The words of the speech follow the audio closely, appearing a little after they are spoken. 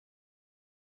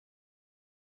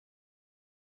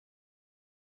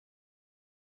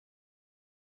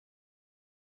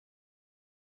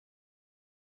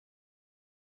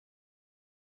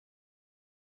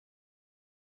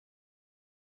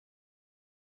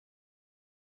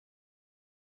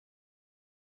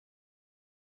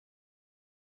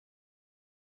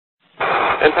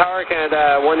And Tower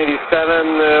Canada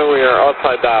 187, we are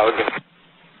outside Dog.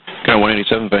 Canada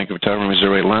 187, Vancouver Tower, runway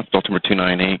 08 left, altimeter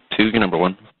 2982, your number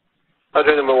 1.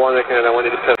 Roger, number 1, Canada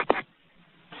 187.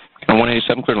 Canada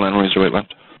 187, clear to land, runway 08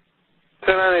 left.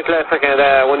 78 left,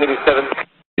 Canada 187.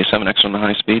 87, exit on the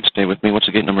high speed, stay with me, what's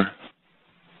the gate number?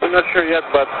 I'm not sure yet,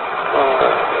 but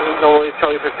normally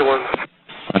Charlie 51.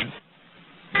 Roger.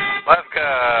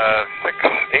 Alaska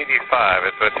 685,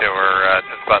 it's with you, we're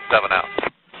just about 7 out.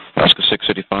 Alaska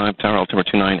 685, tower,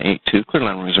 altimeter 2982, clear to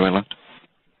land, runway 08 left.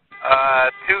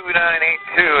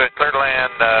 2982 at clear to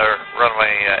land,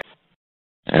 runway.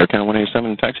 Air Canada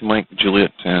 187, taxi Mike,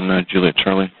 Juliet, and Juliet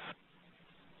Charlie.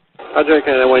 Roger,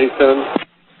 Canada 187.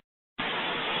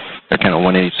 Air Canada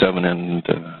 187, and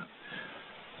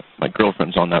my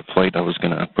girlfriend's on that flight. I was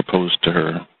going to propose to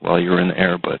her while you were in the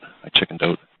air, but I chickened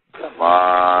out. Come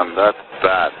on, that's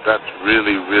bad. That's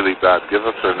really, really bad. Give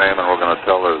us her name and we're going to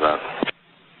tell her that.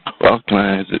 Well,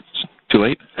 is it too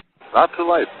late? Not too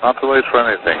late. Not too late for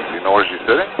anything. Do you know where she's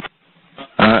sitting?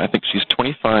 I think she's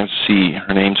 25C.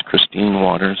 Her name's Christine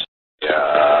Waters.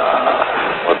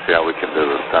 Yeah. Let's see how we can do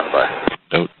this. Stand by.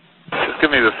 Out. Just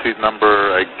give me the seat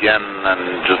number again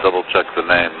and just double check the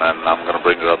name, and I'm going to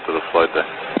bring her up to the flight deck.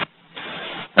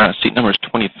 Seat number is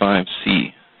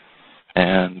 25C,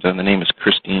 and the name is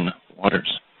Christine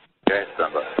Waters. Okay,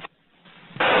 stand by.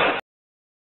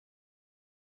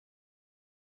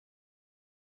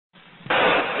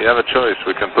 You have a choice.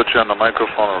 We can put you on the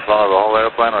microphone in front of the whole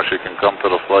airplane, or she can come to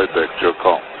the flight deck. It's your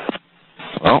call.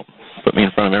 Well, put me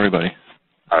in front of everybody.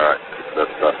 All right,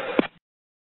 that's done.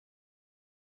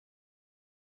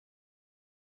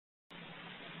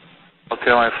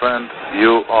 Okay, my friend,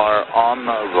 you are on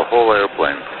the whole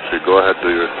airplane, so go ahead, do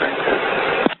your thing.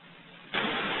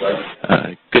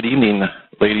 Good evening,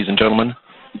 ladies and gentlemen.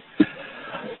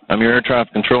 I'm your air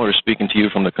traffic controller speaking to you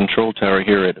from the control tower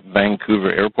here at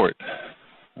Vancouver Airport.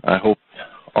 I hope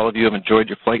all of you have enjoyed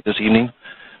your flight this evening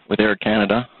with Air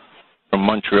Canada from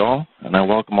Montreal, and I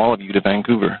welcome all of you to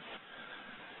Vancouver.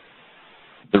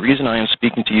 The reason I am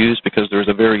speaking to you is because there's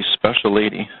a very special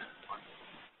lady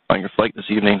on your flight this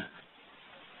evening.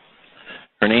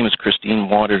 Her name is Christine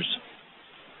Waters.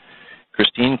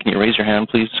 Christine, can you raise your hand,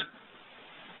 please?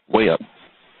 Way up,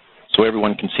 so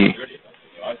everyone can see.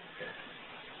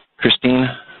 Christine,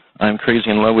 I'm crazy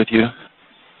in love with you.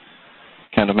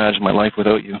 Can't imagine my life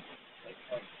without you.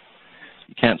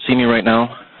 You can't see me right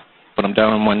now, but I'm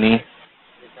down on one knee.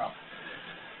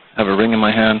 I have a ring in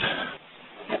my hand.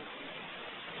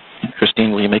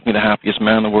 Christine, will you make me the happiest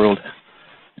man in the world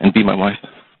and be my wife?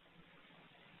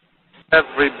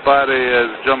 Everybody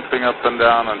is jumping up and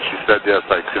down, and she said, yes,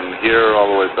 I can hear her all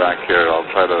the way back here. I'll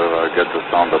try to get the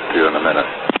sound up to you in a minute.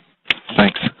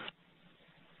 Thanks.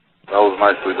 That was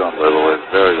nicely done, by the way.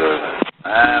 Very, very nice.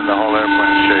 And the whole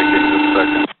airplane is shaking just a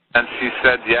second. And she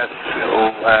said yes,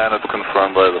 and it's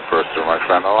confirmed by the purser, my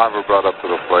friend. I'll have her brought up to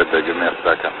the flight deck. Give me a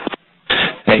second.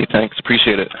 Hey, thanks.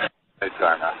 Appreciate it.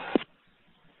 Anytime, man.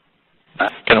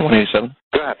 Canada 187?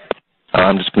 Go ahead.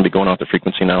 I'm just going to be going off the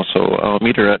frequency now, so I'll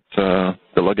meet her at the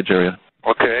luggage area.